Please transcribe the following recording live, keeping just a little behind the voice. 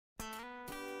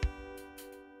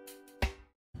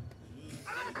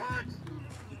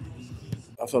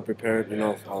I felt prepared,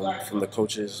 from the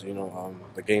coaches,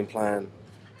 the game plan,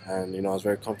 and I was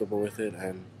very comfortable with it.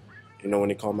 And when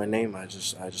he called my name, I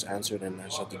just answered, and I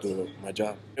just had to do my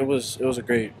job. It was a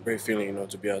great feeling,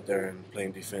 to be out there and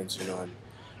playing defense, and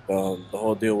the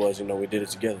whole deal was, we did it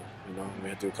together. We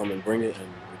had to come and bring it, and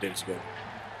we did it together.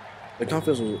 The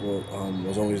confidence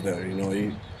was always there.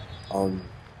 Um,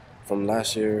 from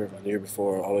last year, the year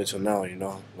before, all the way till now,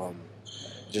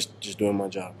 just doing my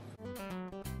job.